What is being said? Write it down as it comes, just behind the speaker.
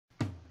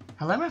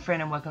Hello my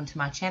friend and welcome to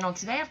my channel.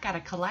 Today I've got a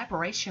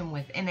collaboration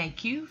with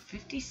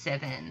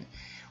naq57.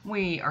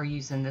 We are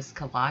using this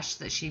collage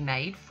that she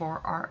made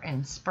for our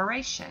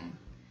inspiration.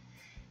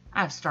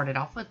 I've started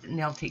off with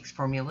Nailtiques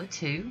Formula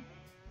 2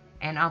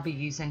 and I'll be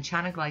using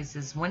China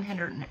Glaze's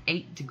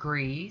 108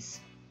 Degrees,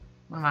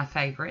 one of my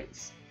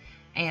favorites,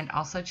 and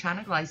also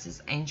China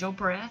Glaze's Angel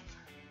Breath,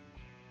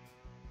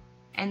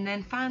 and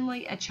then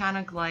finally a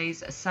China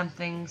Glaze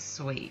Something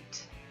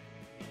Sweet.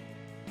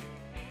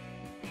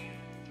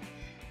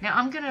 Now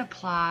I'm going to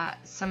apply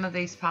some of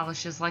these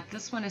polishes, like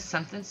this one is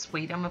Something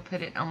Sweet. I'm going to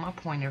put it on my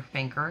pointer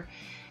finger,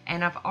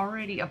 and I've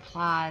already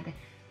applied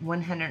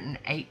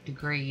 108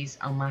 Degrees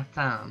on my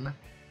thumb.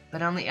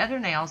 But on the other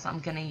nails I'm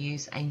going to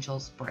use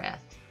Angel's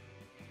Breath,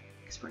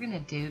 because we're going to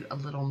do a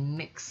little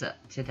mix up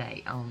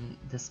today on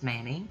this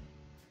mani.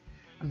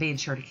 I'm being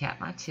sure to cap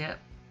my tip.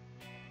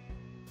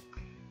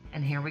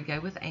 And here we go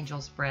with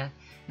Angel's Breath.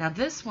 Now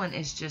this one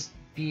is just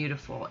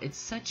beautiful. It's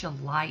such a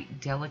light,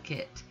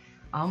 delicate,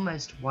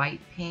 almost white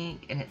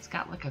pink, and it's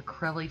got like a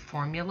curly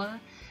formula,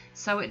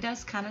 so it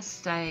does kind of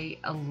stay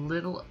a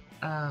little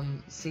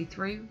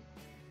see-through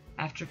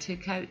after two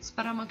coats,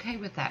 but I'm okay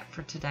with that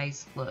for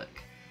today's look.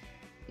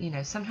 You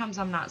know, sometimes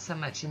I'm not so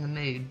much in the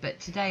mood, but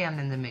today I'm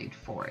in the mood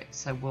for it,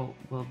 so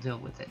we'll deal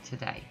with it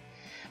today.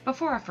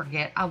 Before I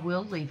forget, I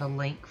will leave a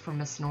link for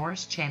Miss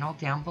Nora's channel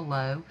down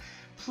below.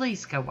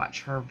 Please go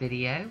watch her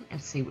video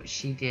and see what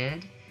she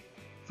did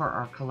for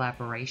our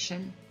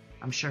collaboration.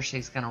 I'm sure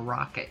she's going to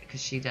rock it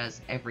because she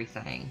does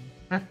everything.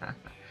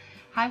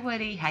 Hi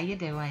Woody, how you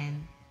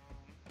doing?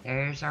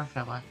 There's our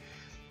fella.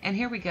 And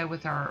here we go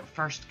with our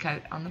first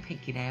coat on the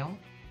pinky nail.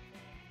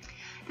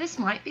 This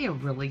might be a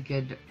really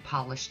good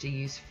polish to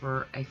use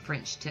for a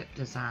French tip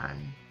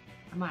design.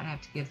 I might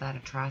have to give that a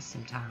try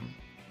sometime.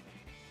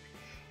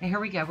 Now here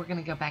we go. We're going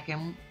to go back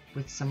in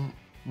with some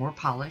more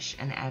polish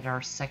and add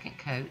our second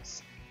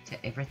coats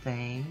to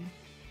everything.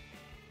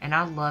 And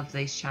I love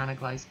these China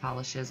Glaze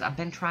polishes. I've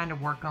been trying to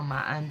work on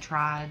my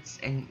untrieds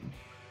and,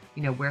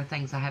 you know, wear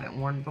things I haven't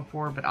worn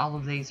before, but all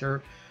of these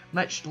are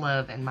much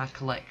love in my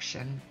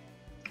collection.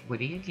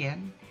 Woody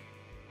again.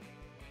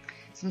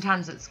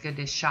 Sometimes it's good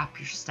to shop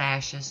your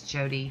stash, as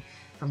Jody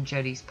from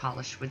Jody's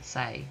Polish would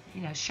say. You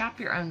know, shop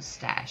your own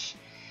stash.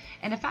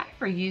 And if I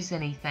ever use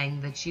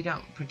anything that you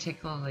don't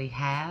particularly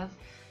have,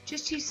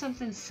 just use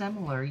something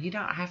similar. You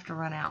don't have to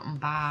run out and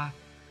buy,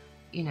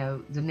 you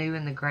know, the new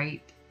and the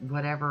great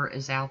whatever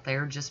is out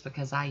there just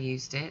because I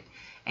used it,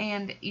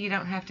 and you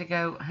don't have to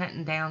go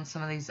hunting down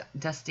some of these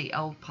dusty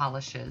old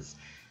polishes,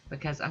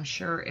 because I'm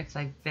sure if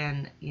they've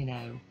been, you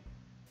know,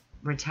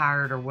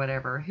 retired or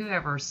whatever,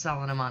 whoever's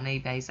selling them on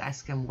eBay is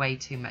asking way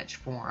too much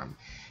for them.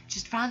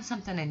 Just find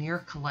something in your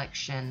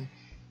collection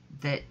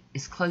that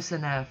is close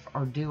enough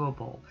or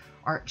doable,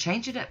 or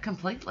change it up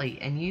completely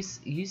and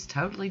use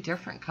totally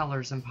different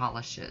colors and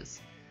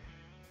polishes.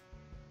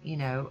 You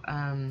know,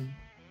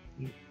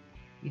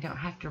 you don't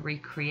have to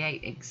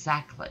recreate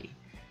exactly.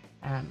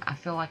 I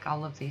feel like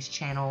all of these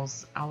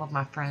channels, all of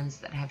my friends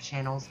that have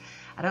channels,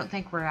 I don't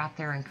think we're out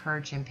there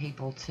encouraging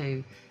people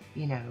to,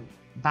 you know,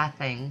 buy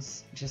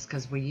things just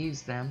because we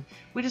use them.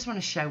 We just want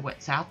to show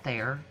what's out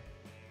there,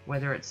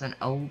 whether it's an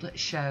old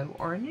show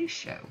or a new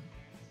show.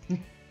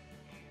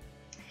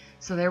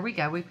 So there we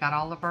go. We've got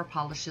all of our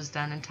polishes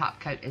done and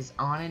top coat is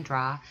on and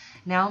dry.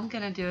 Now I'm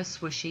going to do a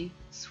smushy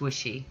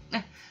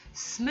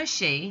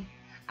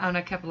on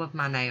a couple of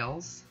my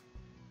nails.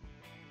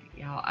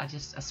 Y'all, I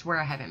swear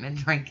I haven't been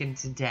drinking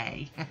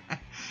today,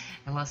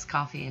 unless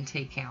coffee and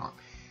tea count.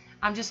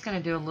 I'm just going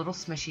to do a little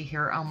smushy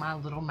here on my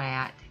little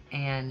mat,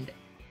 and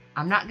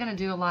I'm not going to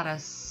do a lot of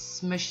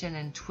smushing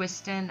and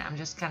twisting. I'm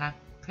just going to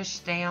push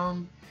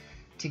down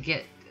to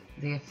get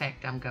the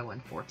effect I'm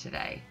going for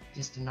today.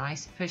 Just a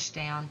nice push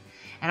down.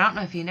 And I don't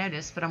know if you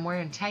noticed, but I'm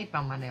wearing tape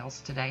on my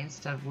nails today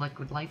instead of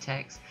liquid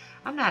latex.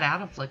 I'm not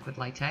out of liquid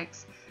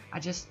latex. I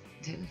just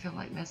didn't feel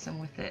like messing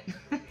with it.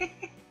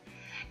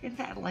 Isn't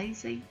that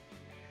lazy?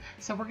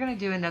 So we're going to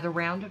do another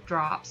round of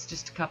drops,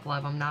 just a couple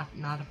of them,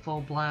 not a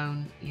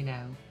full-blown, you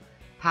know,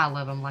 pile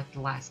of them like the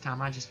last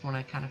time. I just want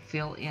to kind of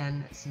fill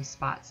in some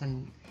spots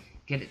and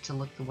get it to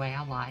look the way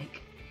I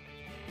like.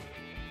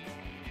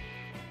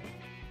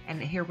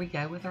 And here we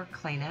go with our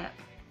cleanup,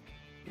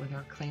 with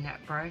our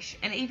cleanup brush.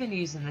 And even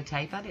using the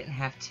tape, I didn't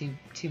have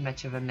too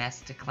much of a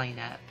mess to clean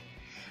up.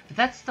 But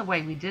that's the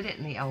way we did it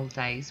in the old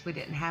days. We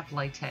didn't have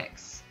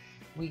latex.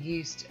 We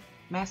used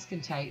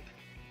masking tape.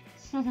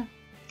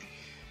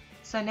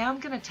 So now I'm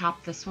going to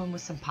top this one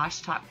with some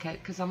Poshe top coat,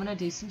 because I'm going to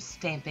do some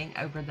stamping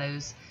over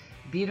those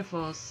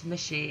beautiful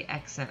smushy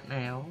accent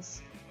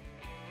nails.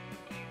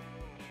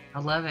 I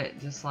love it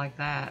just like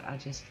that. I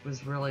just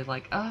was really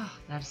like, oh,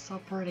 that's so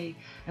pretty.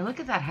 And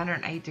look at that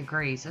 108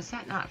 degrees. Is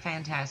that not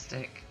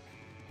fantastic?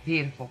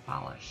 Beautiful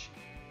polish.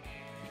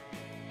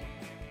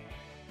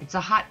 It's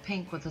a hot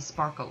pink with a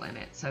sparkle in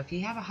it. So if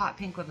you have a hot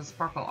pink with a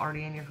sparkle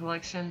already in your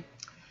collection,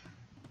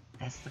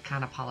 that's the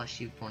kind of polish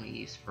you'd want to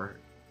use for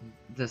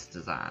this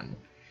design.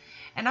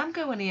 And I'm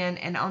going in,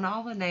 and on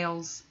all the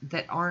nails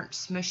that aren't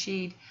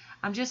smushied,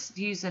 I'm just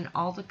using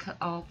all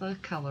the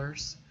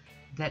colors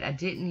that I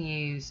didn't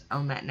use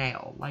on that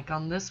nail. Like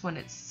on this one,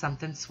 it's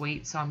something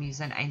sweet, so I'm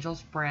using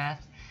Angel's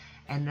Breath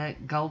and the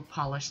gold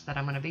polish that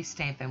I'm going to be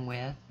stamping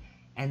with,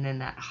 and then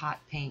that hot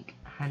pink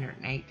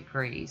 108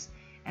 degrees.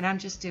 And I'm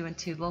just doing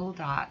 2 little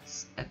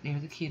dots up near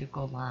the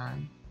cuticle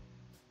line.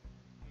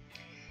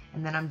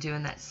 And then I'm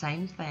doing that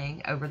same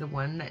thing over the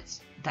one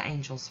that's the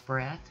Angel's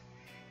Breath,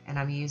 and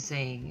I'm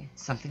using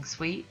something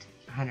sweet,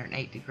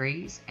 108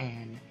 degrees,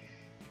 and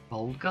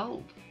bold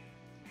gold.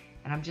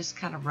 And I'm just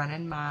kind of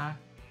running my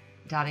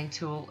dotting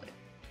tool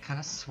kind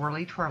of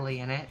swirly twirly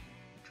in it,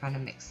 trying to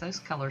mix those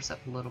colors up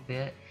a little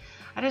bit.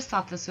 I just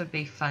thought this would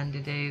be fun to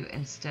do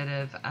instead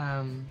of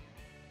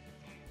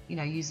you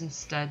know, using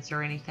studs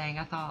or anything.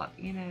 I thought,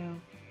 you know,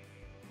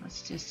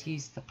 let's just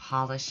use the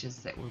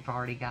polishes that we've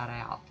already got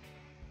out.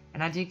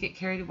 And I do get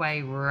carried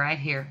away right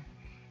here,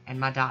 and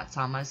my dots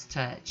almost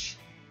touch.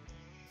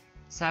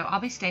 So I'll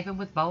be stamping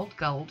with bold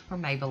gold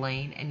from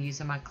Maybelline and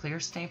using my clear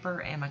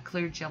stamper and my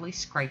clear jelly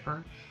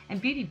scraper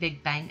and Beauty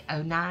Big Bang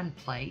 09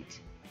 plate.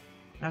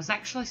 And I was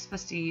actually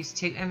supposed to use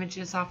 2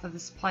 images off of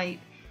this plate,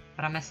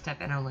 but I messed up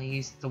and only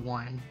used the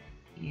one.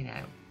 You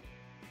know,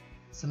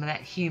 some of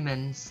that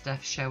human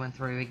stuff showing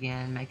through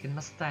again, making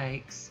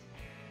mistakes.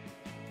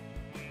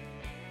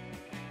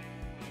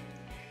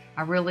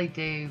 I really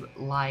do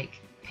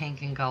like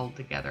pink and gold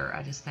together.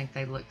 I just think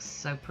they look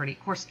so pretty.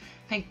 Of course,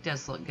 pink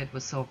does look good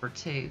with silver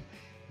too,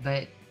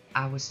 but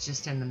I was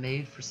just in the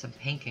mood for some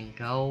pink and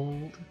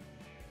gold.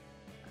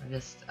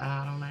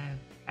 I don't know.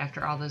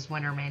 After all those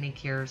winter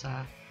manicures,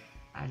 I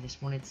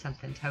just wanted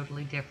something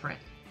totally different.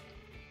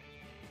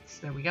 So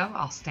there we go,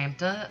 all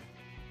stamped up.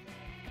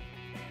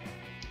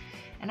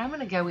 And I'm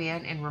going to go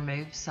in and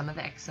remove some of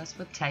the excess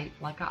with tape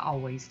like I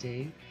always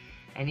do.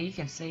 And you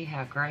can see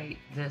how great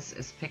this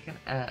is picking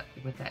up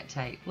with that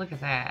tape. Look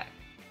at that.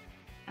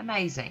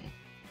 Amazing.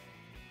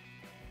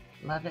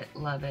 Love it,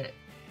 love it.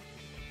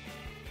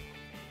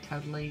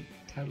 Totally,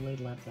 totally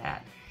love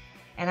that.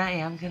 And I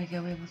am going to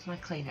go in with my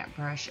cleanup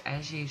brush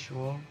as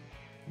usual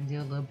and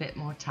do a little bit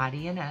more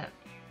tidying up.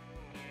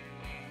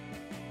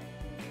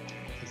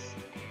 Because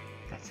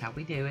that's how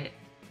we do it.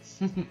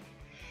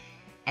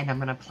 And I'm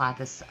going to apply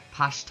this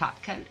Poshe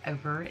top coat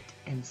over it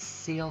and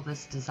seal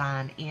this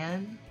design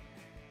in.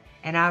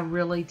 And I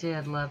really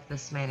did love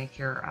this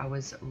manicure. I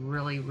was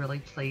really, really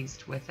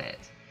pleased with it.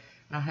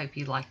 And I hope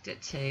you liked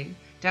it too.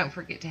 Don't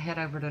forget to head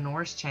over to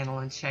Nora's channel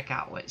and check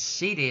out what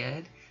she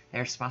did.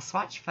 There's my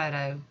swatch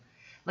photo.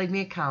 Leave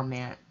me a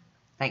comment.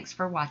 Thanks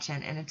for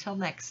watching, and until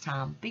next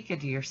time, be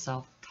good to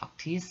yourself. Talk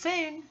to you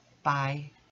soon. Bye.